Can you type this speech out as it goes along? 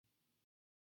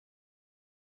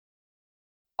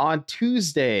On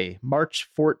Tuesday, March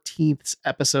 14th's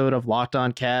episode of Locked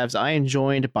On Cavs, I am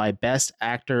joined by Best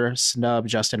Actor snub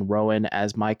Justin Rowan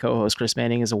as my co-host Chris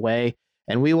Manning is away,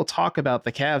 and we will talk about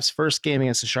the Cavs' first game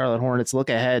against the Charlotte Hornets,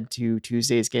 look ahead to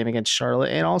Tuesday's game against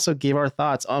Charlotte, and also give our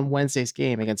thoughts on Wednesday's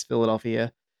game against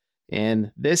Philadelphia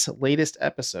in this latest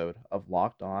episode of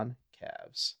Locked On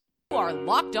Cavs. You are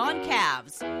Locked On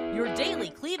Cavs, your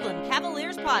daily Cleveland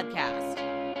Cavaliers podcast.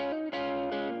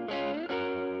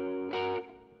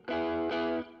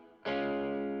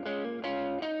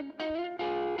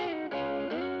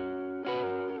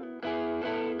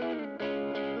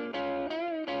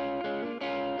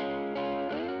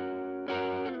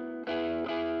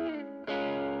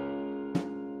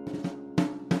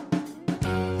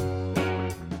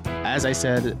 As I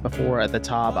said before at the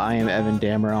top, I am Evan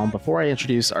Dameron. Before I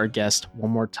introduce our guest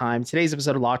one more time, today's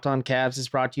episode of Locked On Cavs is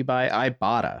brought to you by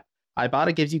Ibotta.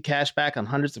 Ibotta gives you cash back on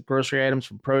hundreds of grocery items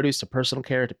from produce to personal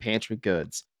care to pantry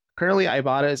goods. Currently,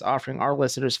 Ibotta is offering our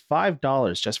listeners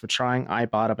 $5 just for trying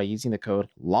Ibotta by using the code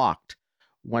LOCKED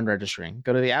when registering.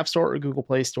 Go to the App Store or Google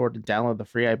Play Store to download the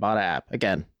free Ibotta app.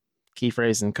 Again, key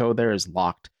phrase and code there is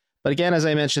LOCKED. But again, as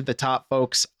I mentioned at the top,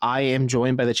 folks, I am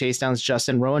joined by the Chase Downs'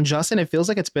 Justin Rowan. Justin, it feels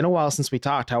like it's been a while since we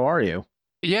talked. How are you?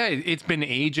 Yeah, it's been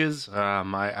ages.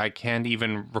 I can't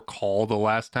even recall the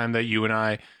last time that you and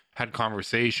I had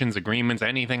conversations, agreements,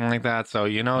 anything like that. So,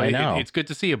 it's good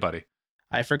to see you, buddy.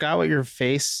 I forgot what your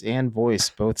face and voice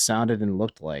both sounded and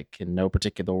looked like in no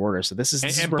particular order. So this is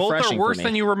refreshing. And both are worse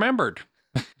than you remembered.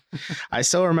 I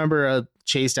still remember a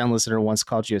Chase Down listener once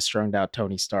called you a strung out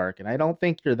Tony Stark, and I don't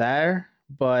think you're there.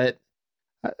 But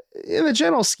in the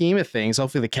general scheme of things,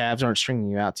 hopefully the Cavs aren't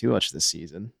stringing you out too much this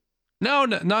season. No,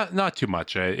 not too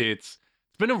much. It's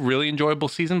been a really enjoyable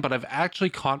season, but I've actually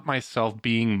caught myself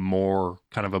being more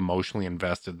kind of emotionally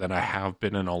invested than I have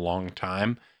been in a long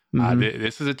time.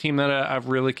 This is a team that I've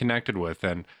really connected with,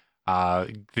 and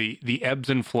the ebbs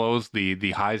and flows,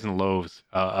 the highs and lows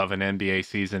of an NBA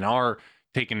season are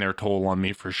taking their toll on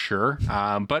me for sure.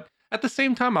 But at the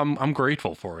same time, I'm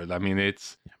grateful for it. I mean,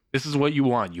 this is what you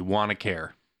want. You want to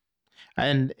care.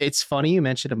 And it's funny you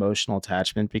mentioned emotional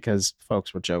attachment because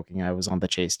folks were joking. I was on the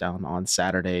Chase Down on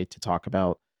Saturday to talk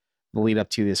about the lead up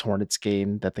to this Hornets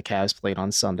game that the Cavs played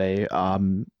on Sunday.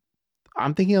 I'm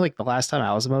thinking like the last time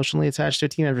I was emotionally attached to a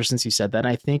team ever since you said that. And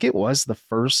I think it was the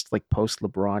first like post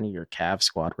LeBron year Cavs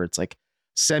squad where it's like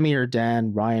Semi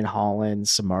Erden, Ryan Holland,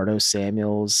 Samardo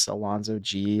Samuels, Alonzo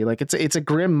G. Like it's a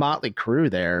grim motley crew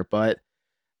there, but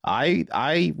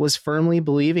I was firmly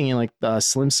believing in like the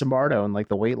Slim Samardo and like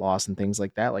the weight loss and things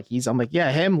like that. Like I'm like,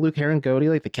 yeah, him, Luke Herringody,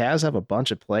 like the Cavs have a bunch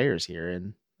of players here,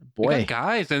 and boy, they got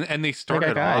guys, and they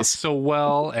started off so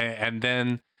well, and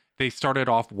then they started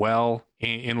off well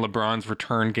in LeBron's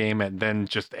return game, and then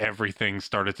just everything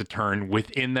started to turn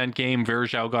within that game.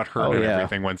 Verjao got hurt, and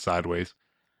everything went sideways.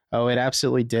 Oh, it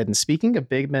absolutely did. And speaking of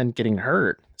big men getting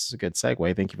hurt, this is a good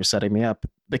segue. Thank you for setting me up.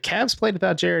 The Cavs played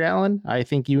without Jared Allen. I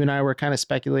think you and I were kind of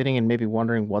speculating and maybe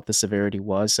wondering what the severity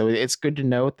was. So it's good to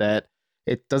note that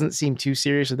it doesn't seem too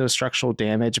serious with no structural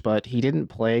damage, but he didn't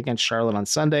play against Charlotte on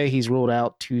Sunday. He's ruled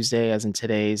out Tuesday, as in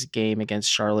today's game against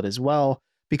Charlotte as well,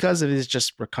 because of his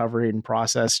just recovery and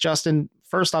process. Justin,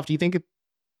 first off,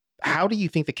 how do you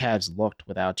think the Cavs looked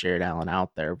without Jared Allen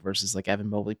out there versus like Evan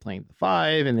Mobley playing the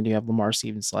 5, and then you have Lamar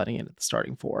Stevens sliding in at the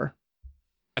starting 4?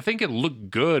 I think it looked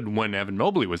good when Evan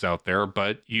Mobley was out there,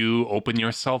 but you open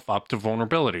yourself up to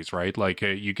vulnerabilities, right? Like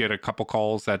you get a couple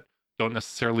calls that don't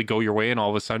necessarily go your way, and all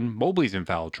of a sudden Mobley's in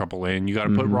foul trouble, and you got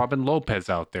to put Robin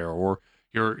Lopez out there, or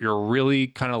you're really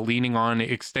kind of leaning on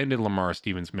extended Lamar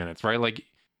Stevens minutes, right? Like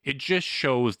it just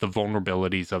shows the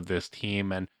vulnerabilities of this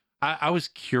team. And I was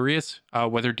curious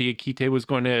whether Diakite was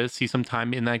going to see some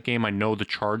time in that game. I know the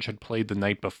Charge had played the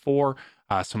night before,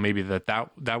 so maybe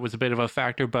that was a bit of a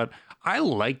factor. But I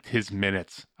liked his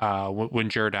minutes when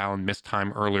Jared Allen missed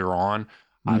time earlier on.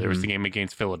 There was the game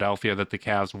against Philadelphia that the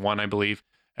Cavs won, I believe,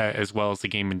 as well as the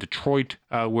game in Detroit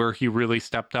where he really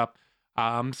stepped up.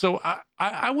 So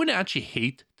I wouldn't actually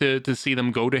hate to see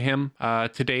them go to him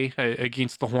today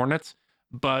against the Hornets.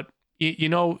 But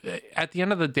at the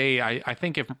end of the day, I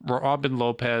think if Robin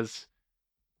Lopez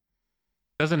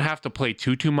doesn't have to play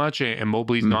too much and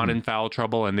Mobley's not in foul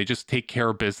trouble and they just take care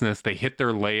of business, they hit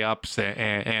their layups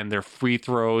and their free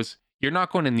throws, you're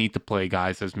not going to need to play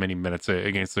guys as many minutes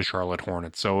against the Charlotte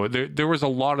Hornets. So there was a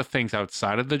lot of things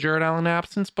outside of the Jared Allen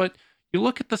absence, but you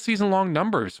look at the season-long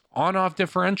numbers, on-off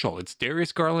differential. It's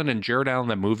Darius Garland and Jared Allen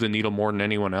that move the needle more than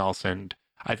anyone else, and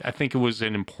I think it was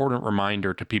an important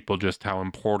reminder to people just how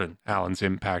important Allen's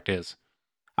impact is.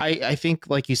 I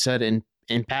think, like you said,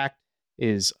 impact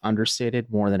is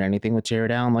understated more than anything with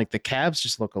Jared Allen. Like, the Cavs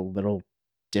just look a little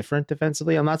different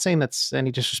defensively. I'm not saying that's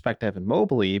any disrespect to Evan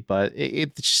Mobley, but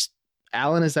it's just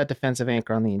Allen is that defensive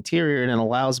anchor on the interior, and it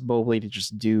allows Mobley to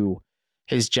just do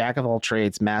his jack of all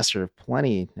trades, master of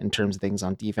plenty in terms of things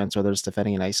on defense, whether it's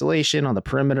defending in isolation on the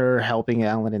perimeter, helping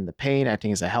Allen in the paint,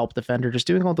 acting as a help defender, just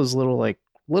doing all those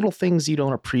little things you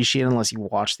don't appreciate unless you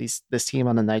watch this team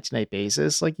on a night to night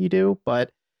basis like you do.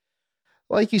 But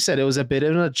like you said, it was a bit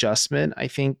of an adjustment. I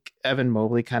think Evan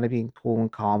Mobley kind of being cool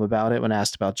and calm about it when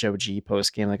asked about Joe G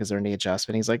post game, like, is there any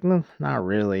adjustment? He's like, no, not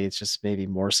really. It's just maybe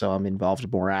more so I'm involved in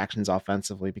more actions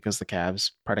offensively because the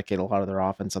Cavs predicate a lot of their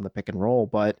offense on the pick and roll.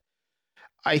 But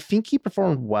I think he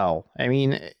performed well. I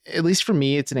mean, at least for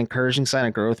me, it's an encouraging sign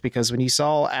of growth because when you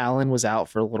saw Allen was out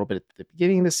for a little bit at the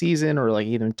beginning of the season, or like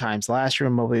even times last year,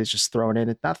 when Mobley was just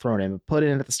not thrown in, but put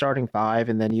in at the starting five,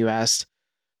 and then you asked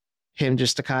him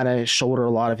just to kind of shoulder a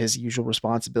lot of his usual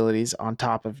responsibilities on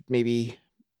top of maybe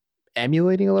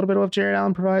emulating a little bit of what Jared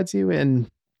Allen provides you. And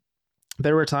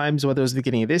there were times, whether it was the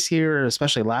beginning of this year or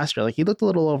especially last year, like he looked a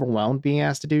little overwhelmed being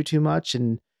asked to do too much.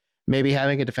 And maybe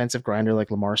having a defensive grinder like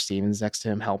Lamar Stevens next to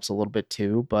him helps a little bit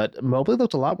too. But Mobley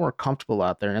looked a lot more comfortable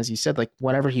out there. And as you said, like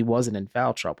whenever he wasn't in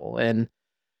foul trouble, and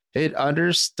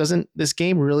this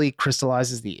game really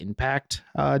crystallizes the impact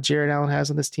Jared Allen has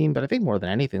on this team. But I think more than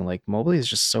anything, like Mobley is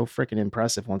just so freaking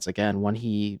impressive once again when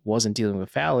he wasn't dealing with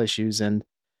foul issues. And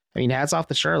I mean, hats off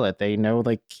to Charlotte. They know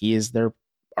like he is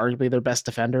arguably their best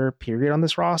defender period on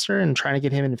this roster, and trying to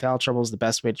get him in foul trouble is the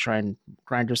best way to try and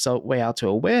grind yourself way out to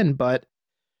a win. But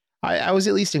I was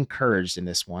at least encouraged in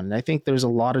this one. And I think there's a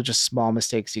lot of just small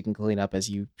mistakes you can clean up as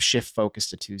you shift focus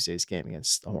to Tuesday's game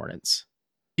against the Hornets.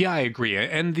 Yeah, I agree.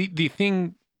 And the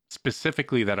thing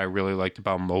specifically that I really liked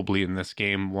about Mobley in this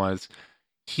game was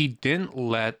he didn't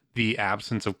let the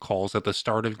absence of calls at the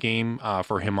start of game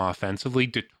for him offensively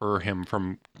deter him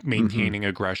from maintaining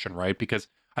aggression, right? Because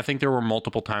I think there were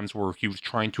multiple times where he was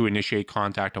trying to initiate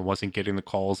contact and wasn't getting the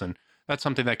calls. And that's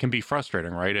something that can be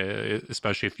frustrating, right?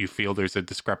 Especially if you feel there's a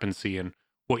discrepancy in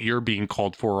what you're being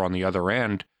called for on the other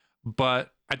end.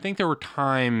 But I think there were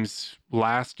times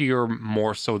last year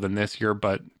more so than this year,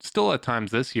 but still at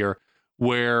times this year,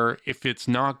 where if it's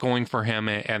not going for him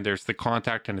and there's the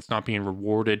contact and it's not being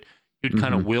rewarded, you'd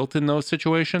kind of wilt in those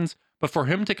situations. But for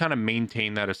him to kind of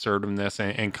maintain that assertiveness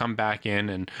and come back in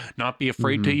and not be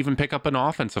afraid to even pick up an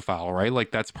offensive foul, right?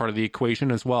 Like that's part of the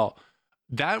equation as well.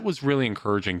 That was really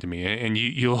encouraging to me. And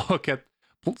you look at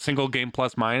single game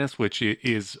plus minus, which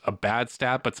is a bad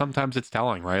stat, but sometimes it's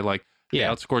telling, right? Like they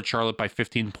outscored Charlotte by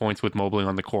 15 points with Mobley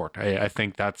on the court. I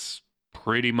think that's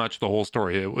pretty much the whole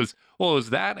story. It was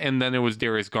that, and then it was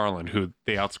Darius Garland, who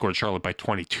they outscored Charlotte by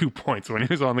 22 points when he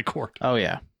was on the court. Oh,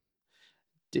 yeah.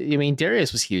 I mean,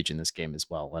 Darius was huge in this game as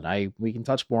well, and we can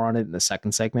touch more on it in the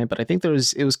second segment, but I think it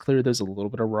was clear there's a little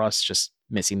bit of rust just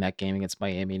missing that game against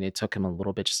Miami, and it took him a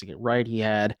little bit just to get right. He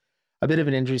had a bit of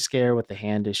an injury scare with the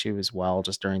hand issue as well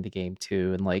just during the game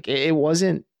too, and like it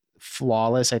wasn't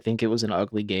flawless. I think it was an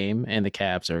ugly game, and the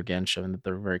Cavs are again showing that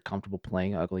they're very comfortable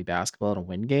playing ugly basketball to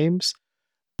win games.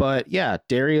 But yeah,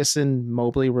 Darius and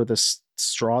Mobley were the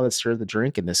straw that stirred the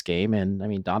drink in this game, and I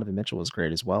mean Donovan Mitchell was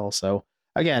great as well. So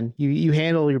again, you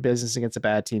handle your business against a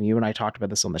bad team. You and I talked about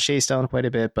this on the Chase Down quite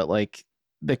a bit, but like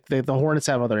the Hornets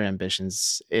have other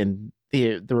ambitions in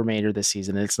the remainder of this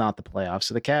season, and it's not the playoffs.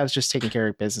 So the Cavs just taking care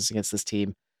of business against this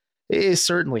team is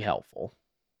certainly helpful.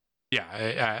 Yeah,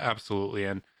 absolutely.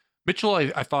 And Mitchell,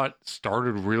 I thought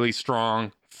started really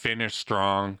strong, finished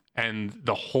strong, and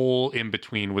the whole in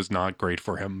between was not great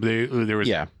for him. There was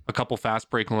a couple fast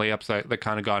break layups that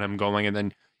kind of got him going, and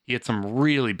then he had some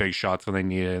really big shots when they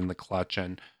needed in the clutch.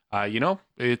 And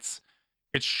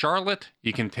it's Charlotte.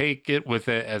 You can take it with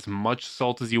as much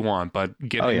salt as you want, but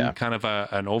getting kind of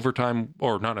an overtime,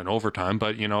 or not an overtime,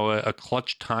 but a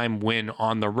clutch time win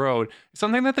on the road is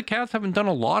something that the Cavs haven't done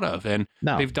a lot of, and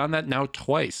they've done that now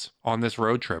twice on this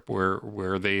road trip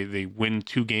where they win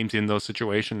 2 games in those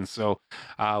situations. So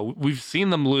we've seen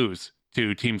them lose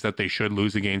to teams that they should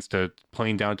lose against,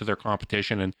 playing down to their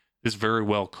competition, and this very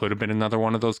well could have been another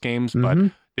one of those games, but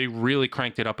they really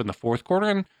cranked it up in the fourth quarter,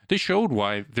 and they showed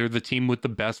why they're the team with the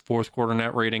best fourth quarter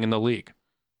net rating in the league.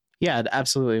 Yeah,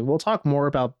 absolutely. We'll talk more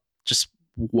about just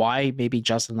why maybe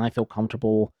Justin and I feel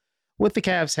comfortable with the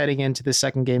Cavs heading into the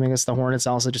second game against the Hornets.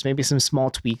 Also, just maybe some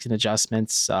small tweaks and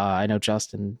adjustments. I know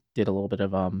Justin did a little bit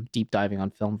of deep diving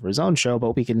on film for his own show,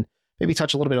 but we can maybe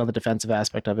touch a little bit on the defensive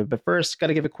aspect of it. But first, got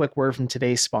to give a quick word from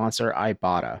today's sponsor,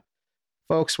 Ibotta.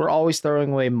 Folks, we're always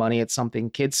throwing away money at something: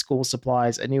 kids' school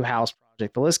supplies, a new house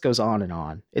project. The list goes on and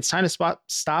on. It's time to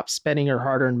stop spending your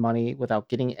hard-earned money without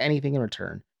getting anything in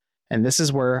return. And this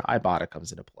is where Ibotta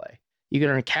comes into play. You can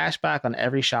earn cash back on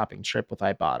every shopping trip with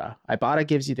Ibotta. Ibotta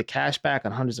gives you the cash back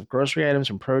on hundreds of grocery items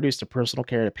from produce to personal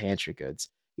care to pantry goods.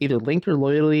 Either link your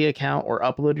loyalty account or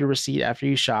upload your receipt after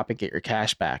you shop and get your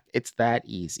cash back. It's that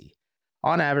easy.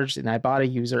 On average, an Ibotta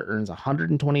user earns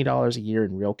 $120 a year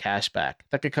in real cash back.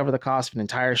 That could cover the cost of an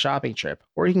entire shopping trip,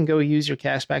 or you can go use your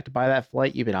cash back to buy that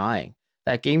flight you've been eyeing,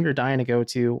 that game you're dying to go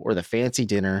to, or the fancy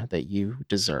dinner that you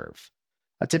deserve.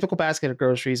 A typical basket of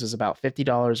groceries was about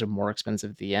 $50 or more expensive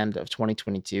at the end of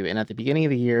 2022. And at the beginning of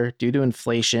the year, due to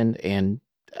inflation and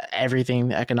everything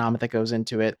the economic that goes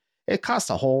into it, it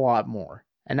costs a whole lot more.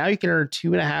 And now you can earn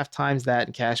 2.5 times that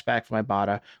in cash back from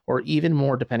Ibotta, or even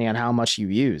more depending on how much you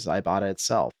use Ibotta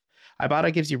itself.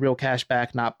 Ibotta gives you real cash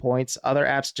back, not points. Other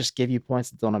apps just give you points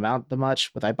that don't amount to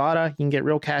much. With Ibotta, you can get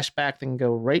real cash back that can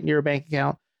go right into your bank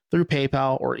account through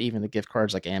PayPal or even the gift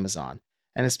cards like Amazon.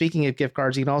 And speaking of gift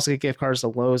cards, you can also get gift cards to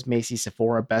Lowe's, Macy's,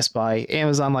 Sephora, Best Buy,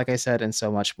 Amazon, like I said, and so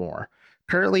much more.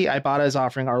 Currently, Ibotta is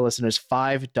offering our listeners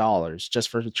 $5 just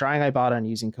for trying Ibotta and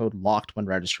using code LOCKED when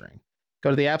registering. Go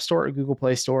to the App Store or Google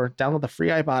Play Store, download the free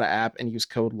Ibotta app, and use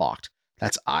code LOCKED.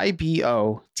 That's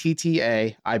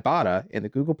IBOTTA, Ibotta, in the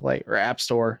Google Play or App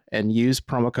Store, and use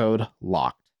promo code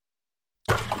LOCKED.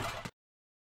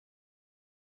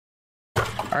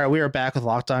 All right, we are back with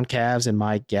Locked On Cavs and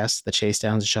my guest, the Chase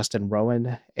Downs, Justin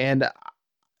Rowan. And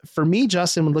for me,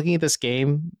 Justin, when looking at this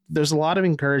game, there's a lot of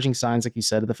encouraging signs, like you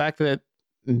said. The fact that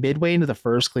midway into the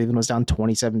first, Cleveland was down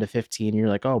 27-15. You're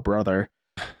like, oh, brother.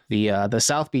 The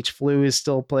South Beach flu is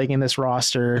still plaguing this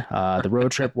roster. The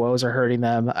road trip woes are hurting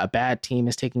them. A bad team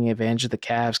is taking advantage of the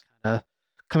Cavs, kind of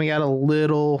coming out a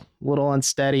little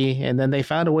unsteady. And then they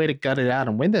found a way to gut it out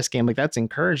and win this game. Like, that's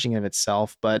encouraging of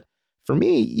itself. But for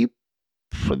me,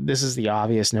 this is the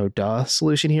obvious no duh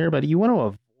solution here, but you want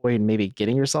to avoid maybe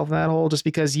getting yourself in that hole just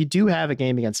because you do have a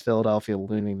game against Philadelphia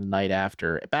looming the night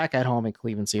after, back at home in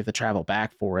Cleveland, so you have to travel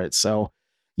back for it. So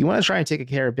you want to try and take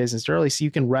care of business early so you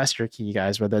can rest your key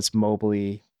guys, whether it's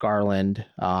Mobley, Garland,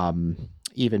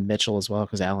 even Mitchell as well,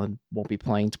 because Allen won't be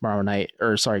playing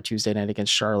Tuesday night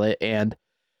against Charlotte. And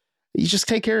you just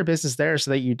take care of business there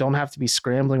so that you don't have to be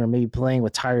scrambling or maybe playing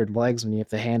with tired legs when you have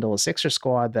to handle a Sixer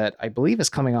squad that I believe is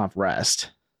coming off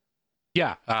rest.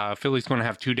 Yeah, Philly's going to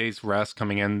have 2 days rest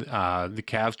coming in. The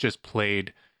Cavs just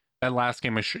played. That last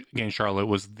game against Charlotte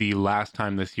was the last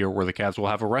time this year where the Cavs will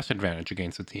have a rest advantage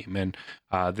against a team. And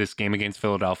this game against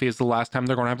Philadelphia is the last time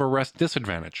they're going to have a rest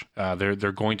disadvantage.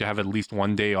 They're going to have at least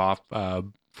 1 day off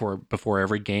before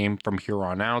every game from here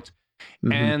on out.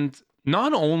 Mm-hmm. And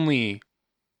not only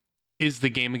is the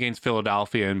game against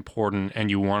Philadelphia important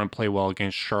and you want to play well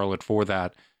against Charlotte for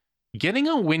that, getting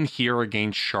a win here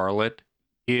against Charlotte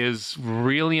is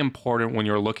really important when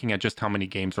you're looking at just how many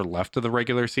games are left of the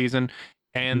regular season.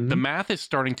 And the math is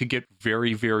starting to get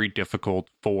very, very difficult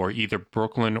for either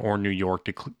Brooklyn or New York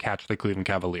to catch the Cleveland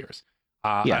Cavaliers.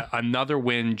 Another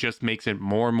win just makes it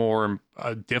more and more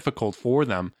difficult for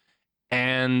them.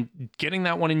 And getting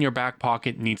that one in your back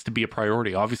pocket needs to be a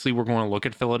priority. Obviously, we're going to look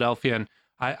at Philadelphia, and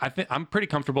I think I'm pretty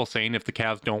comfortable saying if the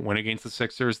Cavs don't win against the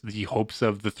Sixers, the hopes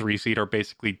of the 3 seed are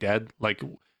basically dead. Like,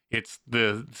 it's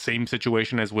the same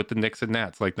situation as with the Knicks and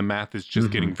Nets. Like, the math is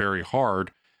just getting very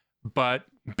hard. But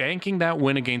banking that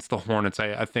win against the Hornets,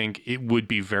 I think it would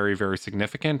be very, very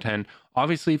significant. And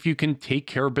obviously, if you can take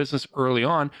care of business early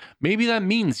on, maybe that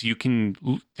means you can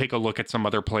take a look at some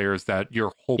other players that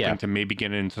you're hoping to maybe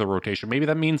get into the rotation. Maybe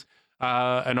that means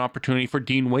an opportunity for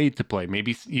Dean Wade to play.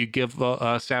 Maybe you give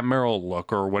Sam Merrill a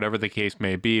look or whatever the case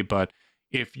may be. But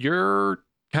if you're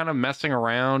kind of messing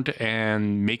around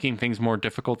and making things more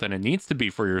difficult than it needs to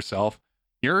be for yourself,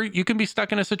 you can be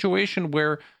stuck in a situation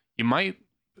where you might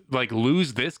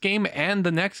lose this game and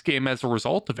the next game as a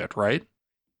result of it, right?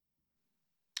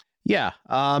 Yeah.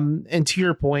 And to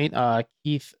your point,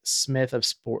 Keith Smith of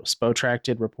Spotrac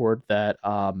did report that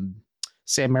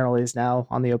Sam Merrill is now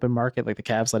on the open market. Like, the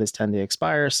Cavs let his 10 day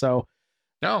expire. So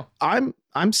no, I'm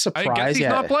surprised. I guess he's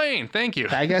not playing. Thank you.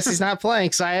 I guess he's not playing.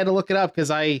 Cause I had to look it up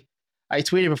because I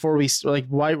tweeted before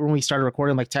when we started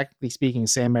recording, technically speaking,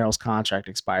 Sam Merrill's contract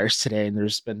expires today and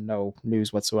there's been no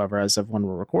news whatsoever as of when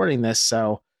we're recording this.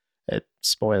 So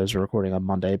spoilers, we're recording on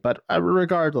Monday, but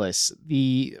regardless,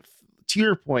 to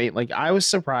your point, I was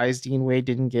surprised Dean Wade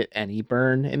didn't get any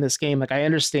burn in this game. I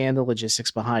understand the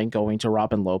logistics behind going to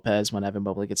Robin Lopez when Evan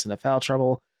Mobley gets into foul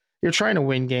trouble. You're trying to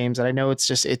win games, and I know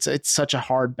it's such a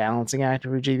hard balancing act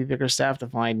for JB Bickerstaff to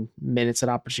find minutes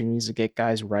and opportunities to get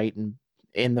guys right and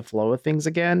in the flow of things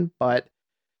again. But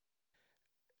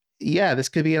yeah, this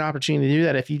could be an opportunity to do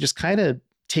that if you just kind of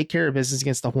take care of business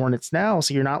against the Hornets now,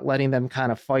 so you're not letting them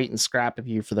kind of fight and scrap with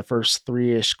you for the first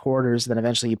 3-ish quarters, then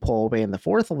eventually you pull away in the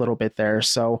fourth a little bit there.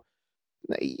 So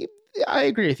I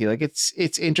agree with you. Like it's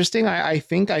interesting. I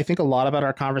think a lot about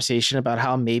our conversation about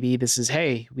how maybe this is,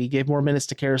 hey, we give more minutes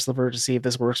to Karis LeVert to see if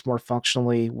this works more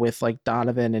functionally with like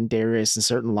Donovan and Darius in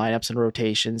certain lineups and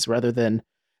rotations, rather than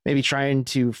maybe trying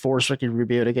to force Ricky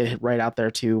Rubio to get hit right out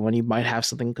there too when you might have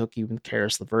something cookie with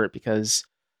Karis LeVert, because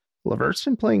Levert's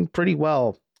been playing pretty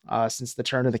well since the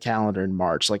turn of the calendar in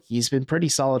March. Like he's been pretty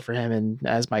solid for him, and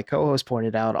as my co-host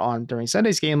pointed out on during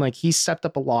Sunday's game, like he's stepped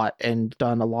up a lot and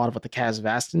done a lot of what the Cavs have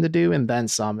asked him to do, and then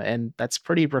some. And that's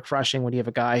pretty refreshing when you have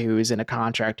a guy who is in a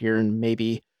contract here and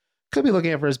maybe could be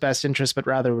looking out for his best interest, but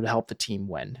rather would help the team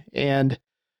win. And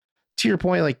to your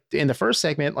point, like in the first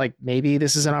segment, like maybe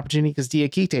this is an opportunity because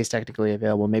Diakite is technically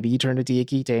available. Maybe you turn to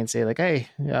Diakite and say like, hey,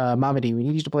 Mamadi, we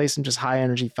need you to play some just high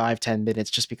energy 5-10 minutes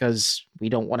just because we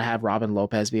don't want to have Robin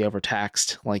Lopez be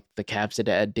overtaxed like the Cavs did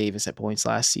to Ed Davis at points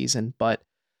last season. But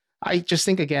I just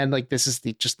think again, like this is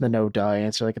just the no duh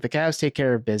answer. Like if the Cavs take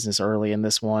care of business early in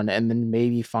this one and then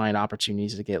maybe find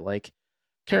opportunities to get like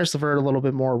Karis LeVert a little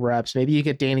bit more reps. Maybe you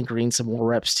get Danny Green some more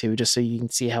reps too, just so you can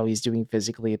see how he's doing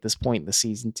physically at this point in the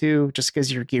season too, just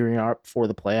because you're gearing up for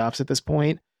the playoffs at this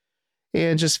point,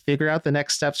 and just figure out the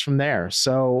next steps from there.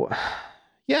 So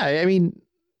yeah, I mean,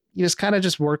 you just kind of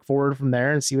just work forward from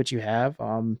there and see what you have.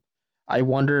 I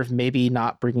wonder if maybe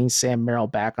not bringing Sam Merrill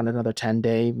back on another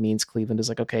 10-day means Cleveland is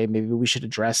like, okay, maybe we should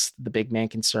address the big man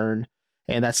concern.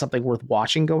 And that's something worth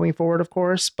watching going forward, of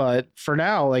course. But for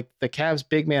now, like the Cavs'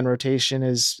 big man rotation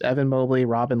is Evan Mobley,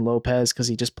 Robin Lopez, because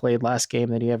he just played last game.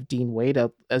 Then you have Dean Wade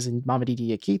as in Mamadi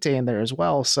Diakite in there as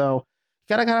well. So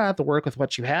you gotta have to work with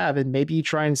what you have, and maybe you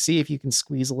try and see if you can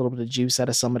squeeze a little bit of juice out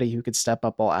of somebody who could step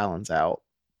up while Allen's out.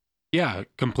 Yeah,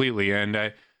 completely.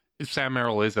 And Sam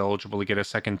Merrill is eligible to get a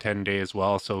second 10-day as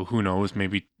well. So who knows?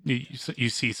 Maybe you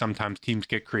see sometimes teams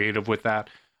get creative with that.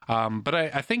 But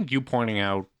I think you pointing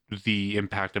out the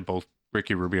impact of both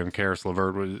Ricky Rubio and Karis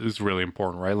LeVert is really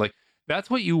important, right? Like that's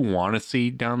what you want to see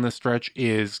down the stretch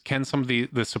is can some of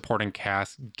the supporting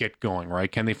cast get going,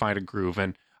 right? Can they find a groove?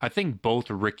 And I think both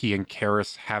Ricky and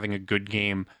Karis having a good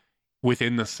game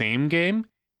within the same game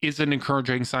is an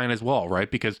encouraging sign as well,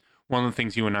 right? Because one of the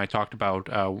things you and I talked about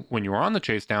when you were on the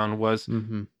chase down was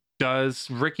does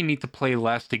Ricky need to play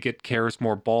less to get Karis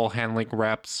more ball handling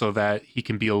reps so that he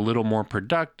can be a little more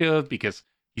productive because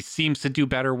he seems to do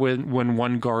better when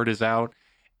one guard is out.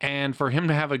 And for him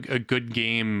to have a good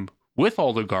game with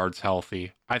all the guards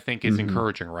healthy, I think is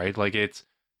encouraging, right? Like it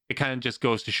kind of just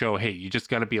goes to show, hey, you just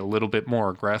got to be a little bit more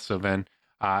aggressive. And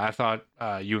I thought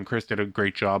you and Chris did a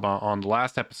great job on the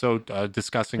last episode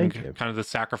discussing kind of the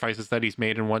sacrifices that he's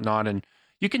made and whatnot. And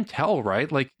you can tell,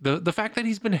 right? Like the fact that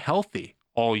he's been healthy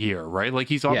all year, right? Like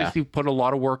he's obviously put a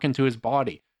lot of work into his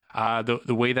body. The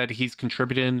way that he's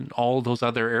contributed in all those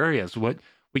other areas.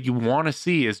 What you want to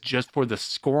see is just for the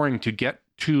scoring to get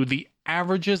to the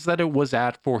averages that it was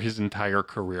at for his entire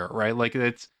career, right? Like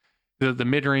it's the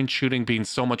mid-range shooting being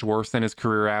so much worse than his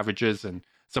career averages and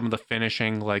some of the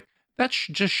finishing, like that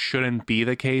just shouldn't be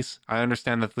the case. I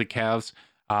understand that the Cavs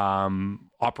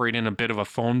operate in a bit of a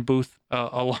phone booth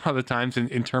a lot of the times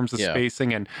in terms of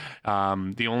spacing, and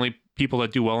the only people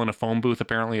that do well in a phone booth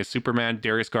apparently is Superman,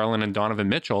 Darius Garland, and Donovan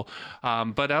Mitchell.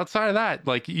 But outside of that,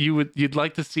 like you'd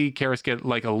like to see Karis get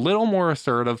like a little more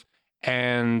assertive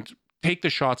and take the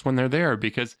shots when they're there,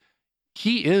 because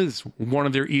he is one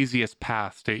of their easiest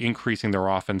paths to increasing their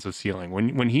offensive ceiling.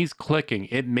 When he's clicking,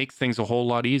 it makes things a whole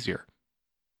lot easier.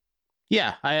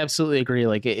 Yeah, I absolutely agree.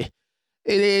 Like it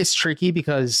is tricky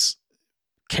because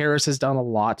Karis has done a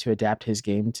lot to adapt his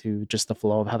game to just the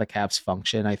flow of how the Cavs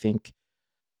function. I think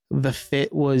the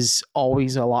fit was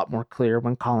always a lot more clear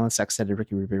when Colin Sexton and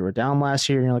Ricky Rubio were down last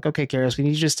year. And you're like, okay, Karis, we need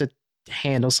you just to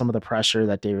handle some of the pressure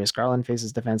that Darius Garland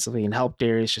faces defensively and help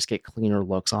Darius just get cleaner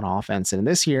looks on offense. And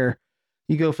this year,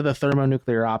 you go for the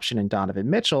thermonuclear option in Donovan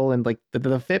Mitchell, and like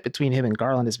the fit between him and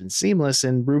Garland has been seamless.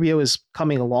 And Rubio is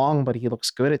coming along, but he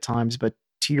looks good at times. But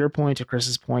to your point, to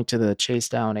Chris's point, to the chase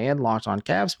down and locked on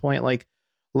Cavs point, like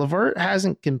LeVert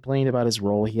hasn't complained about his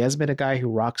role. He hasn't been a guy who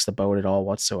rocks the boat at all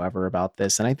whatsoever about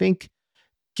this. And I think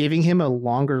giving him a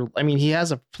longer, I mean, he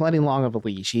has a plenty long of a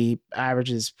leash. He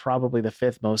averages probably the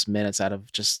fifth most minutes out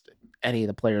of just any of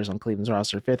the players on Cleveland's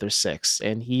roster, fifth or sixth.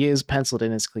 And he is penciled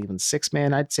in as Cleveland's sixth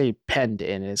man. I'd say penned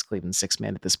in as Cleveland's sixth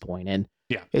man at this point. And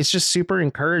it's just super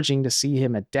encouraging to see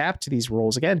him adapt to these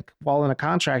roles again while in a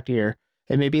contract year.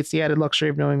 And maybe it's the added luxury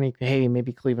of knowing, hey,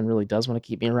 maybe Cleveland really does want to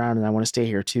keep me around and I want to stay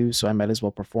here too. So I might as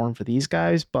well perform for these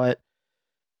guys. But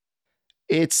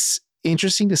it's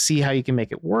interesting to see how you can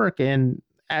make it work. And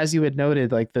as you had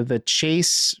noted, like the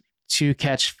chase to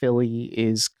catch Philly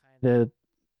is kind of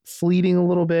fleeting a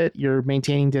little bit. You're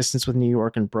maintaining distance with New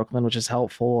York and Brooklyn, which is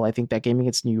helpful. I think that game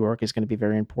against New York is going to be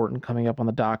very important coming up on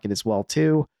the docket as well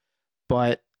too.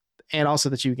 But and also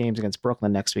the 2 games against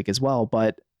Brooklyn next week as well.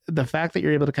 But the fact that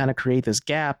you're able to kind of create this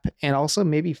gap and also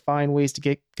maybe find ways to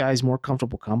get guys more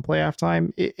comfortable come playoff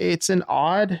time, it's an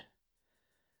odd,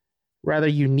 rather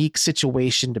unique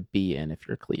situation to be in if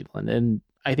you're Cleveland. And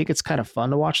I think it's kind of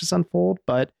fun to watch this unfold.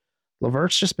 But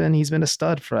LeVert's he's been a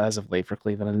stud for as of late for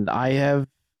Cleveland. And I have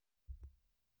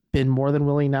been more than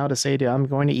willing now to say, I'm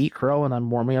going to eat crow, and I'm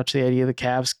warming up to the idea of the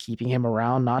Cavs keeping him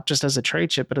around, not just as a trade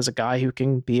chip, but as a guy who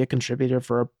can be a contributor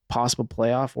for a possible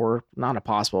playoff, or not a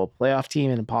possible playoff team,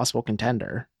 and a possible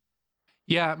contender.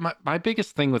 Yeah, my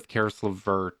biggest thing with Karis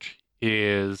LeVert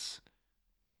is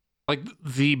like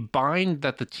the bind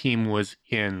that the team was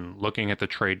in looking at the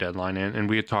trade deadline, and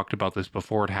we had talked about this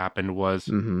before it happened, was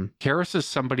Karis is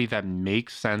somebody that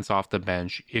makes sense off the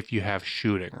bench if you have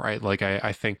shooting, right? Like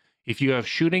I think if you have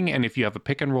shooting and if you have a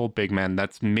pick and roll big man,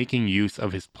 that's making use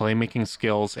of his playmaking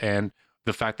skills and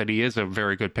the fact that he is a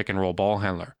very good pick and roll ball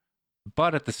handler.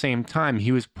 But at the same time,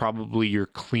 he was probably your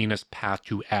cleanest path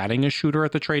to adding a shooter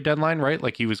at the trade deadline, right?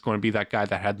 Like he was going to be that guy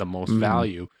that had the most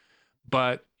value.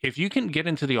 But if you can get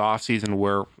into the offseason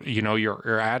where,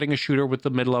 you're adding a shooter with the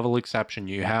mid-level exception,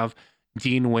 you have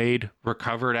Dean Wade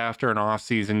recovered after an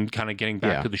offseason, kind of getting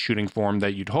back to the shooting form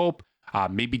that you'd hope.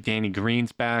 Maybe Danny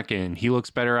Green's back and he looks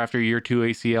better after year 2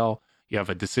 ACL. You have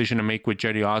a decision to make with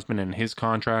Jetty Osman and his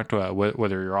contract,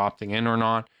 whether you're opting in or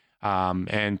not.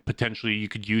 And potentially you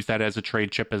could use that as a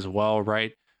trade chip as well,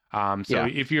 right?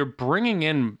 If you're bringing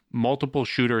in multiple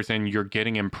shooters and you're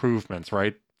getting improvements,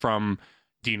 right, from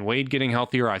Dean Wade getting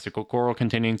healthier, Isaac Okoro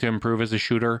continuing to improve as a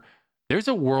shooter, there's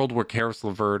a world where Karis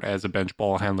LeVert as a bench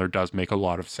ball handler does make a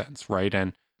lot of sense, right?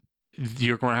 And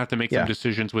you're going to have to make some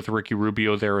decisions with Ricky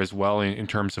Rubio there as well in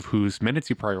terms of whose minutes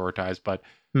you prioritize. But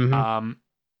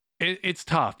it's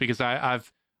tough because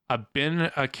I've been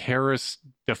a Karis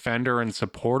defender and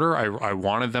supporter. I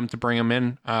wanted them to bring him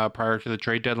in prior to the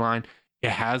trade deadline.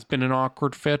 It has been an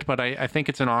awkward fit, but I think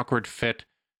it's an awkward fit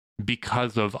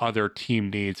because of other team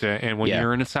needs. And when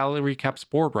you're in a salary cap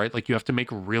sport, right, like you have to make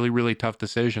really, really tough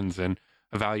decisions and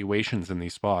evaluations in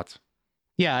these spots.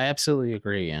 Yeah, I absolutely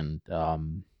agree. And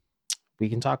we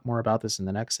can talk more about this in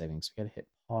the next segment. So we got to hit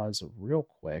pause real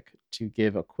quick to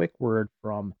give a quick word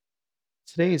from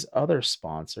today's other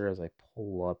sponsor as I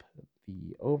pull up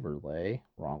the overlay.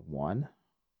 Wrong one.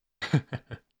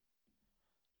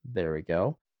 There we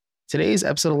go. Today's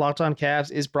episode of Locked On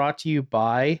Cavs is brought to you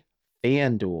by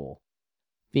FanDuel.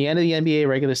 The end of the NBA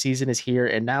regular season is here,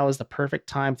 and now is the perfect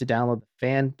time to download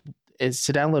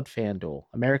FanDuel,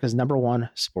 America's #1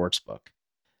 sportsbook.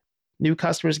 New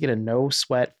customers get a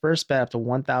no-sweat first bet up to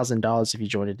 $1,000 if you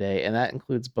join today, and that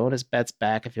includes bonus bets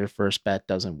back if your first bet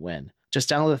doesn't win. Just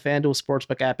download the FanDuel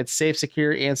Sportsbook app. It's safe,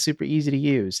 secure, and super easy to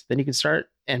use. Then you can start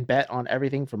and bet on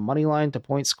everything from money line to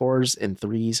point scores and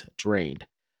threes drained.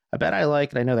 A bet I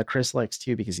like, and I know that Chris likes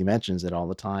too because he mentions it all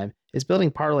the time, is building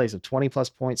parlays of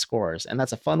 20-plus point scores, and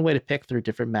that's a fun way to pick through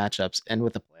different matchups. And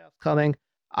with the playoffs coming,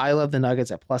 I love the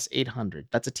Nuggets at plus 800.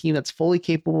 That's a team that's fully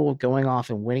capable of going off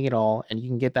and winning it all, and you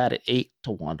can get that at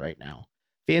 8-1 right now.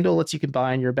 FanDuel lets you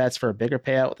combine your bets for a bigger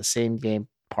payout with the same game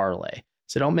parlay.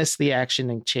 So don't miss the action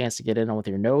and chance to get in on with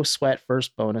your no-sweat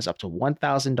first bonus up to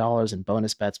 $1,000 in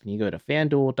bonus bets when you go to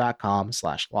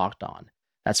FanDuel.com/lockedon.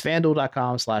 That's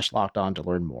FanDuel.com/lockedon to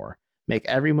learn more. Make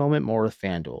every moment more with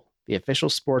FanDuel, the official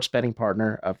sports betting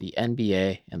partner of the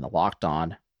NBA and the Locked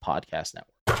On Podcast Network.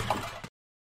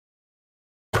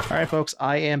 All right, folks,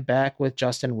 I am back with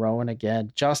Justin Rowan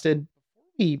again. Justin,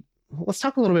 let's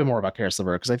talk a little bit more about Karis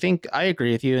LeVert, because I think I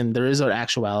agree with you, and there is an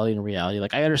actuality and reality.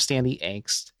 Like, I understand the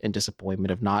angst and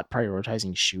disappointment of not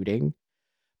prioritizing shooting,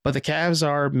 but the Cavs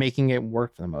are making it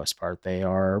work for the most part. They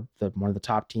are one of the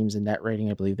top teams in net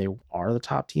rating. I believe they are the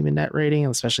top team in net rating,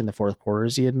 especially in the fourth quarter,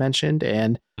 as you had mentioned.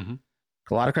 And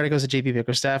a lot of credit goes to JP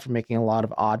Bickerstaff for making a lot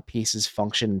of odd pieces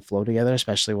function and flow together,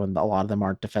 especially when a lot of them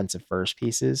aren't defensive first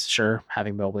pieces. Sure,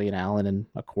 having Mobley and Allen and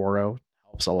Okoro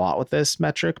helps a lot with this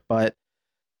metric, but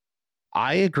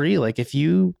I agree. Like, if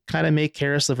you kind of make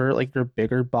Karis LeVert like your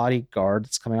bigger body guard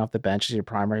that's coming off the bench as your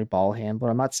primary ball handler,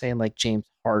 I'm not saying like James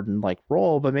Harden like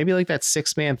role, but maybe like that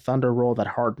 6-man Thunder role that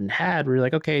Harden had, where you're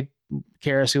like, okay,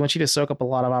 Karis, we want you to soak up a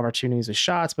lot of opportunities with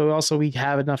shots, but also we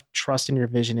have enough trust in your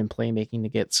vision and playmaking to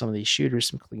get some of these shooters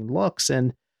some clean looks.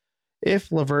 And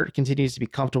if LeVert continues to be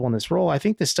comfortable in this role, I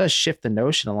think this does shift the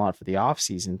notion a lot for the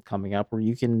offseason coming up, where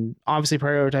you can obviously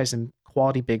prioritize some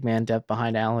quality big man depth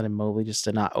behind Allen and Mobley just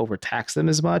to not overtax them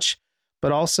as much.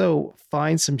 but also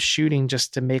find some shooting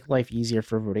just to make life easier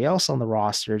for everybody else on the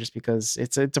roster, just because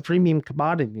it's a premium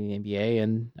commodity in the NBA.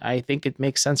 And I think it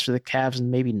makes sense for the Cavs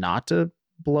maybe not to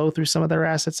blow through some of their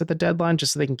assets at the deadline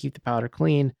just so they can keep the powder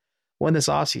clean when this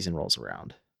offseason rolls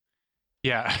around.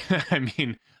 Yeah, I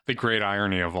mean, the great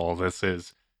irony of all this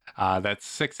is that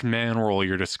sixth man role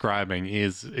you're describing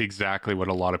is exactly what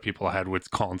a lot of people had with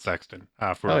Colin Sexton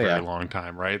for a very long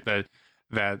time, right?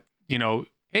 That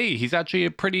hey, he's actually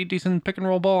a pretty decent pick and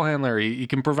roll ball handler. He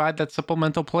can provide that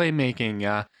supplemental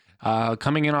playmaking.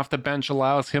 Coming in off the bench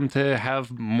allows him to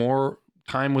have more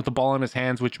time with the ball in his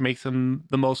hands, which makes him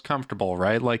the most comfortable,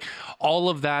 right? Like all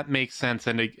of that makes sense.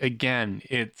 And again,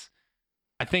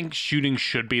 I think shooting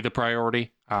should be the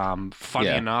priority. Funny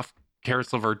enough,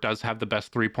 Karis LeVert does have the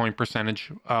best 3-point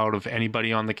percentage out of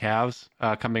anybody on the Cavs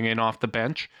coming in off the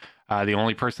bench. The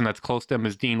only person that's close to him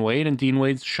is Dean Wade, and Dean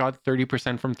Wade's shot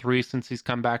 30% from three since he's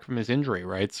come back from his injury,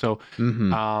 right? So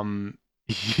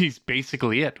he's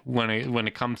basically it when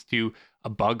it comes to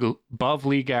above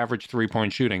league average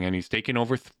 3-point shooting, and he's taken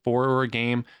over 4 a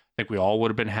game. I think we all would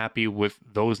have been happy with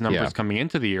those numbers coming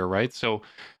into the year, right? So,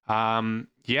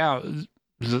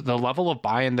 the level of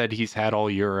buy-in that he's had all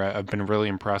year, I've been really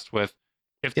impressed with.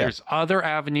 If there's other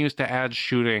avenues to add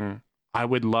shooting, I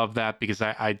would love that, because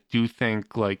I do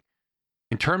think, like,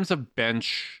 in terms of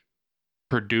bench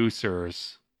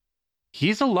producers,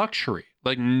 he's a luxury.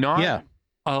 Like, not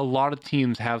a lot of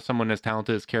teams have someone as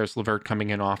talented as Karis LeVert coming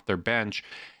in off their bench.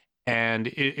 And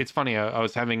it's funny, I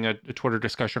was having a Twitter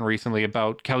discussion recently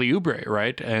about Kelly Oubre,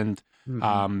 right? And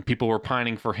people were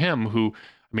pining for him, who,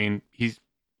 I mean, he's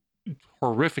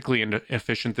horrifically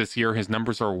inefficient this year. His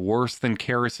numbers are worse than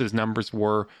Karis's numbers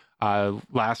were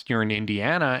last year in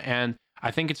Indiana. And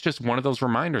I think it's just one of those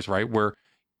reminders, right? Where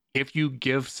if you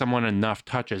give someone enough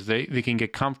touches, they can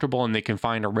get comfortable and they can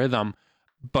find a rhythm.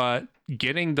 But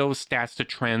getting those stats to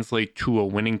translate to a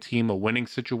winning team, a winning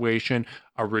situation,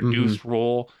 a reduced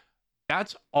role,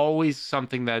 that's always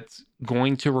something that's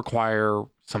going to require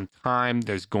some time.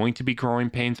 There's going to be growing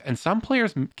pains, and some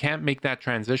players can't make that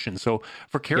transition. So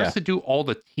for Karis to do all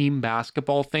the team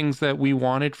basketball things that we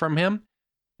wanted from him,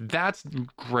 that's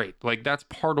great. Like, that's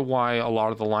part of why a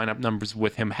lot of the lineup numbers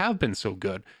with him have been so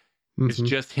good. It's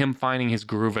just him finding his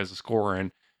groove as a scorer.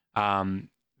 And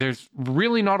there's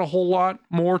really not a whole lot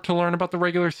more to learn about the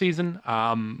regular season.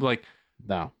 At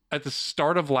the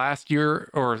start of last year,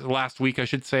 or last week, I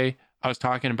should say, I was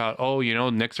talking about,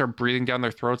 Knicks are breathing down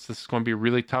their throats. This is going to be a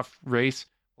really tough race.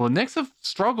 Well, the Knicks have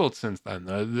struggled since then.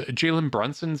 Jalen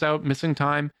Brunson's out missing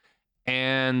time,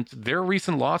 and their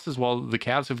recent losses, while the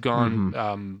Cavs have gone,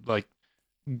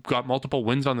 got multiple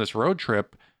wins on this road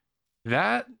trip,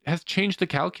 that has changed the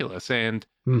calculus. And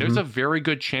there's a very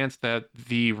good chance that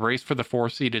the race for the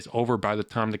 4th seed is over by the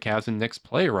time the Cavs and Knicks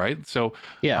play, right? So,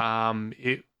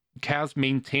 Cavs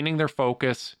maintaining their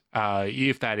focus,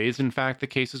 if that is in fact the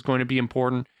case, is going to be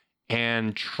important,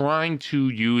 and trying to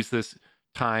use this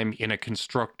time in a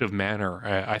constructive manner,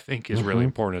 I think is really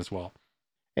important as well.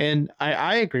 And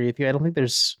I agree with you. I don't think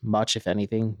there's much, if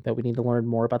anything, that we need to learn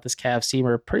more about this Cavs team,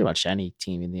 or pretty much any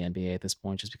team in the NBA at this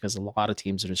point, just because a lot of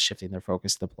teams are just shifting their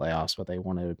focus to the playoffs, whether they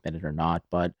want to admit it or not.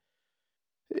 But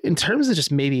in terms of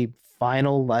just maybe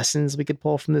final lessons we could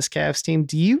pull from this Cavs team,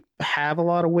 do you have a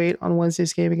lot of weight on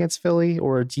Wednesday's game against Philly?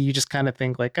 Or do you just kind of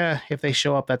think like, if they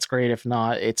show up, that's great. If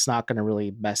not, it's not going to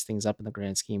really mess things up in the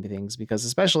grand scheme of things? Because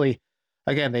especially,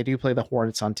 again, they do play the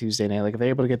Hornets on Tuesday night. Like, if they're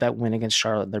able to get that win against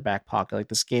Charlotte in their back pocket, like,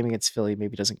 this game against Philly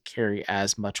maybe doesn't carry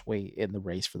as much weight in the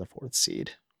race for the 4th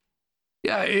seed.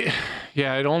 Yeah,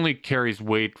 it only carries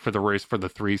weight for the race for the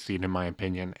 3 seed, in my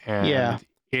opinion. And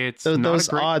it's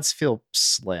those odds feel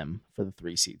slim for the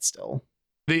 3 seed still.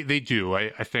 They do. I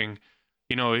think,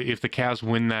 if the Cavs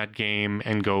win that game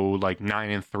and go like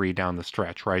 9-3 down the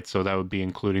stretch, right? So that would be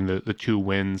including the 2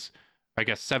 wins, I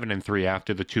guess 7-3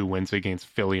 after the 2 wins against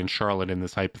Philly and Charlotte in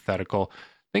this hypothetical.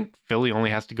 I think Philly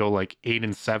only has to go like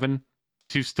 8-7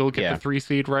 to still get the 3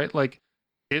 seed, right? Like,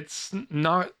 it's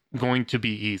not going to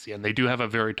be easy, and they do have a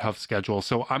very tough schedule.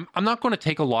 So I'm not going to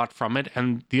take a lot from it.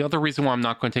 And the other reason why I'm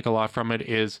not going to take a lot from it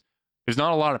is there's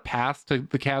not a lot of paths to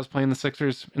the Cavs playing the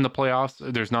Sixers in the playoffs.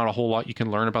 There's not a whole lot you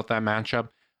can learn about that matchup,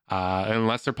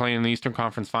 unless they're playing in the Eastern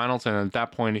Conference Finals. And at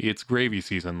that point, it's gravy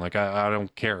season. Like, I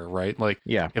don't care, right? Like,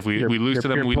 if we lose to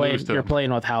them, we lose to them. You're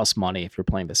playing with house money if you're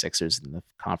playing the Sixers in the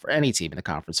conference, any team in the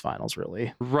conference finals,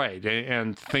 really. Right.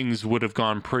 And things would have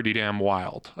gone pretty damn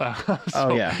wild.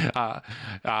 That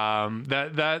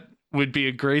would be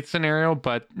a great scenario.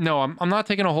 But no, I'm not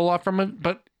taking a whole lot from it.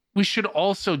 But we should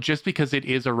also, just because it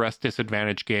is a rest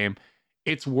disadvantage game,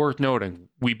 it's worth noting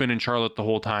we've been in Charlotte the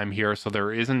whole time here, so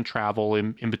there isn't travel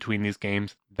in between these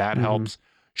games. That Mm-hmm. helps.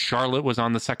 Charlotte was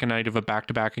on the second night of a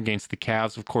back-to-back against the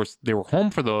Cavs. Of course, they were home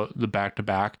for the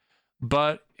back-to-back,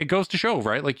 but it goes to show,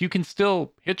 right? Like, you can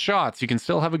still hit shots, you can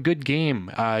still have a good game,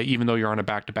 even though you're on a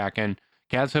back-to-back. And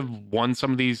Cavs have won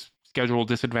some of these schedule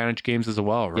disadvantage games as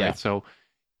well, right? Yeah. So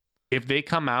if they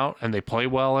come out and they play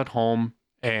well at home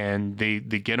and they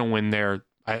get a win there,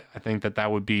 I think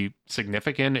that would be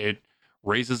significant. It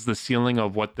raises the ceiling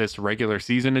of what this regular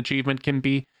season achievement can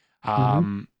be.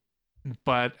 Mm-hmm.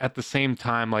 But at the same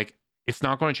time, like, it's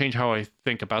not going to change how I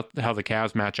think about how the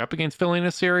Cavs match up against Philly in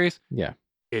a series. Yeah.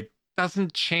 It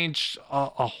doesn't change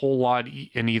a whole lot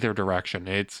in either direction.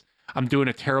 I'm doing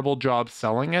a terrible job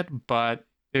selling it, but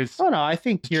Oh no, I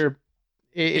think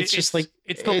it's just like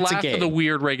it's the it's a last of the game.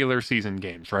 weird regular season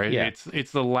games, right? Yeah.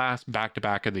 It's the last back to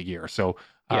back of the year. So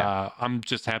I'm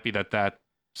just happy that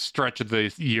stretch of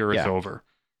the year is over.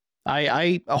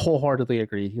 I wholeheartedly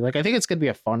agree with you. Like, I think it's gonna be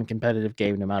a fun competitive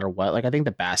game no matter what. Like, I think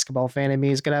the basketball fan in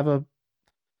me is gonna have a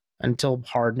until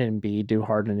Harden and Embiid do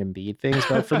Harden and Embiid things.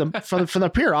 But from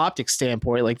the pure optics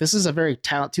standpoint, like, this is a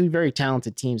two very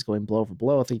talented teams going blow for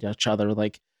blow with each other.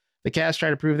 Like, the Cavs try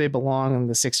to prove they belong, and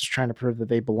the Sixers trying to prove that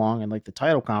they belong in, like, the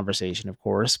title conversation, of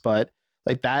course. But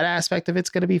like, that aspect of it's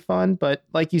going to be fun. But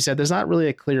like you said, there's not really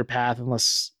a clear path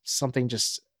unless something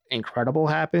just incredible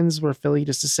happens where Philly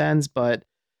just ascends. But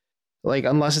like,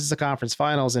 unless it's the conference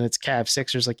finals and it's Cavs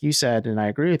Sixers, like you said, and I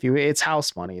agree with you, it's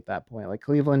house money at that point. Like,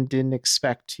 Cleveland didn't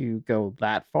expect to go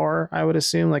that far, I would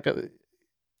assume. Like,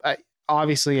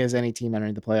 obviously, as any team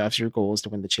entering the playoffs, your goal is to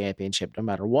win the championship no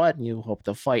matter what, and you hope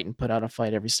to fight and put out a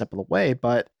fight every step of the way.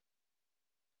 But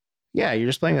yeah, you're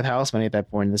just playing with house money at that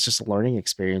point. And it's just a learning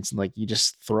experience, and like, you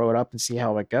just throw it up and see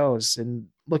how it goes. And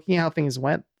looking at how things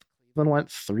went, Cleveland went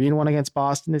 3-1 against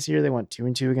Boston this year. They went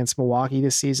 2-2 against Milwaukee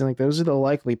this season. Like, those are the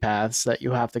likely paths that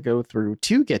you have to go through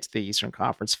to get to the Eastern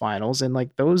Conference Finals, and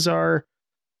like, those are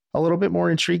a little bit more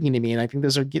intriguing to me. And I think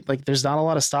those are like, there's not a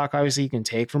lot of stock obviously you can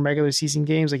take from regular season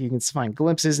games. Like, you can find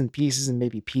glimpses and pieces and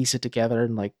maybe piece it together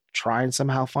and like try and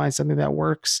somehow find something that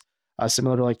works.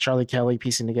 Similar to like Charlie Kelly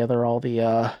piecing together all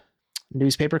the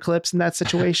newspaper clips in that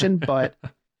situation. But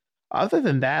other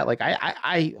than that, like,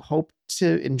 I hope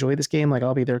to enjoy this game. Like,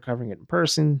 I'll be there covering it in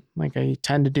person, like I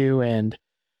tend to do, and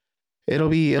it'll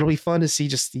be fun to see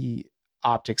just the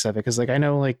optics of it. Cause like, I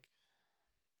know, like,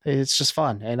 it's just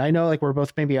fun. And I know, like, we're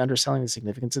both maybe underselling the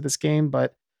significance of this game,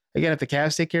 but again, if the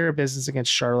Cavs take care of business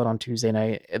against Charlotte on Tuesday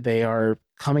night, they are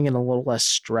coming in a little less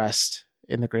stressed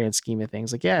in the grand scheme of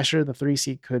things. Like, yeah, sure, the 3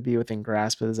 seed could be within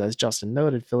grasp, but as Justin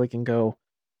noted, Philly can go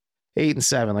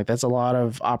 8-7. Like, that's a lot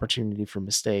of opportunity for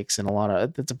mistakes and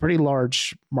that's a pretty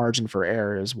large margin for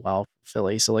error as well for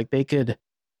Philly. So like, they could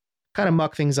kind of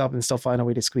muck things up and still find a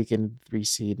way to squeak in the 3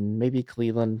 seed, and maybe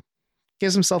Cleveland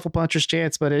gives himself a puncher's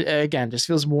chance, but it, again, just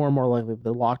feels more and more likely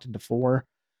they're locked into 4.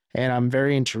 And I'm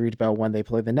very intrigued about when they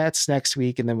play the Nets next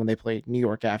week, and then when they play New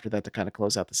York after that to kind of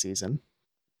close out the season.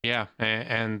 Yeah,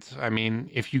 and I mean,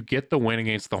 if you get the win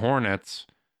against the Hornets,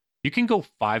 you can go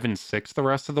 5-6 the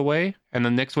rest of the way, and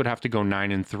the Knicks would have to go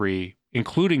 9-3,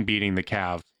 including beating the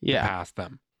Cavs to pass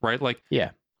them, right? Like, yeah,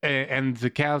 and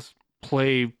the Cavs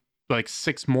play like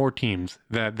 6 more teams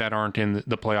that aren't in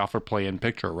the playoff or play-in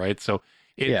picture, right? So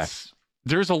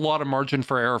there's a lot of margin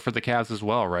for error for the Cavs as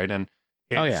well, right? And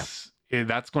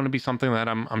that's going to be something that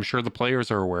I'm sure the players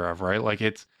are aware of, right? Like,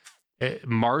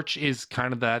 March is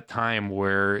kind of that time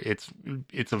where it's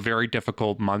a very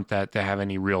difficult month to have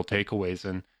any real takeaways.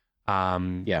 And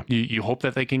you hope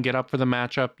that they can get up for the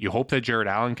matchup. You hope that Jared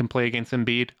Allen can play against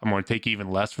Embiid. I'm going to take even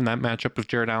less from that matchup if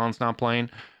Jared Allen's not playing.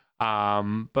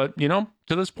 But to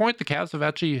this point, the Cavs have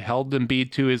actually held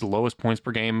Embiid to his lowest points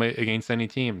per game against any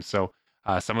team. So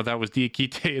some of that was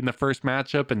Diakite in the first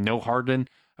matchup, and no Harden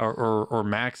or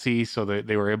Maxey, so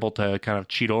they were able to kind of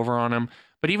cheat over on him.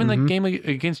 But even the game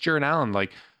against Jared Allen,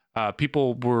 like,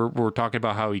 people were talking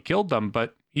about how he killed them,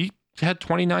 but he had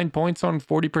 29 points on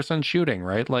 40% shooting,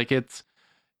 right? Like, it's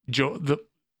the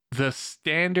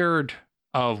standard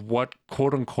of what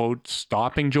quote unquote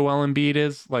stopping Joel Embiid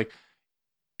is, like,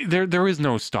 there is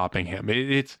no stopping him.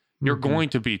 You're going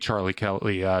to be Charlie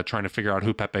Kelly trying to figure out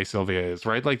who Pepe Sylvia is,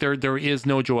 right? Like, there is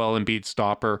no Joel Embiid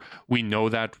stopper. We know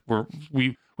that.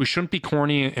 We shouldn't be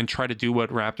corny and try to do what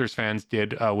Raptors fans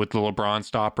did with the LeBron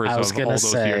stoppers. I was gonna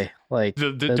say, like,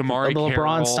 the DeMarre LeBron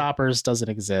Carroll stoppers doesn't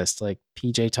exist. Like,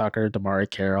 PJ Tucker, DeMarre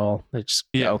Carroll, they just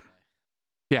go.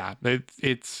 Yeah,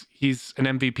 he's an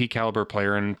MVP caliber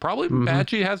player, and probably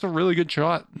actually has a really good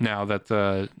shot now that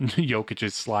Jokic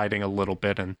is sliding a little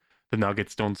bit and the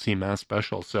Nuggets don't seem as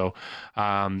special. So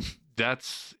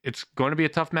it's going to be a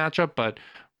tough matchup, but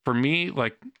for me,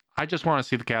 like, I just want to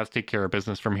see the Cavs take care of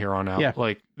business from here on out. Yeah.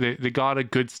 Like, they got a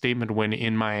good statement win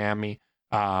in Miami.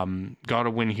 Got a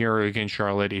win here against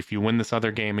Charlotte. If you win this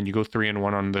other game and you go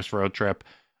 3-1 on this road trip,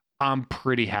 I'm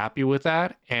pretty happy with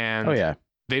that. And Oh yeah.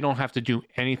 they don't have to do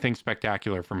anything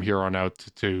spectacular from here on out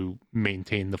to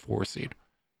maintain the 4 seed.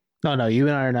 No, you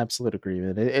and I are in absolute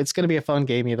agreement. It's going to be a fun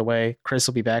game either way. Chris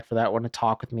will be back for that one to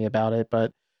talk with me about it.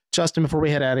 But Justin, before we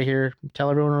head out of here,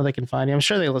 tell everyone where they can find you. I'm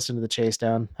sure they listen to the Chase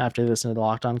Down after they listen to the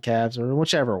Locked On Cavs or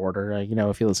whichever order.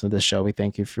 If you listen to this show, we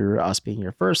thank you for us being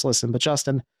your first listen. But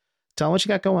Justin, tell them what you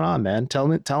got going on, man. Tell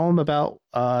them about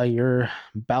your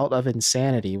bout of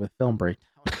insanity with Film Breakdown.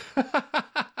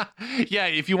 Yeah,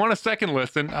 if you want a second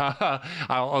listen,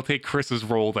 I'll take Chris's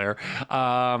role there.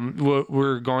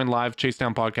 We're going live Chase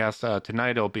Down podcast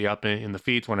tonight. It'll be up in the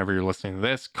feeds whenever you're listening to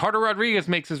this. Carter Rodriguez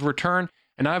makes his return,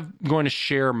 and I'm going to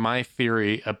share my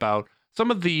theory about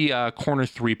some of the corner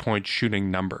 3-point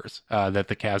shooting numbers that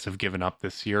the Cavs have given up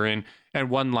this year, and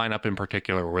one lineup in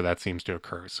particular where that seems to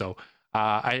occur. So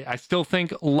I still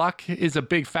think luck is a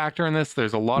big factor in this.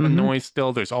 There's a lot of noise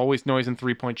still. There's always noise in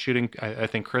 3-point shooting. I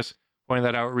think Chris pointed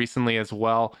that out recently as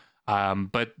well.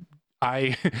 But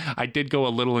I did go a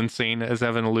little insane, as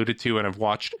Evan alluded to, and I've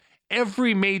watched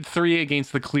every made 3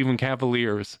 against the Cleveland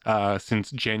Cavaliers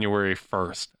since January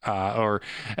 1st. Or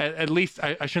at least,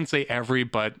 I shouldn't say every,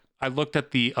 but I looked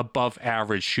at the above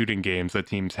average shooting games that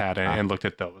teams had and looked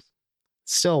at those.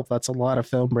 Still, that's a lot of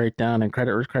Film Breakdown, and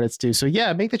credit where credit's due. So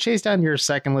yeah, make the Chase Down your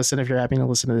second listen if you're happy to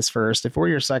listen to this first. If we're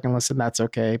your second listen, that's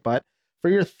okay. But for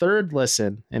your third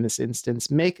listen in this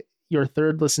instance, make your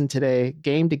third listen today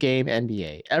game to game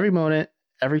NBA. Every moment,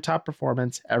 every top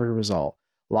performance, every result.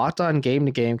 Locked On Game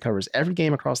to Game covers every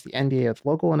game across the NBA with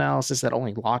local analysis that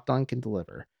only Locked On can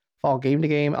deliver. Follow Game to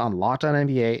Game on Locked On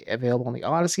NBA, available on the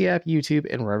Odyssey app, YouTube,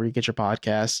 and wherever you get your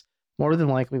podcasts. More than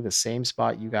likely the same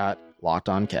spot you got Locked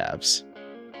On Cavs.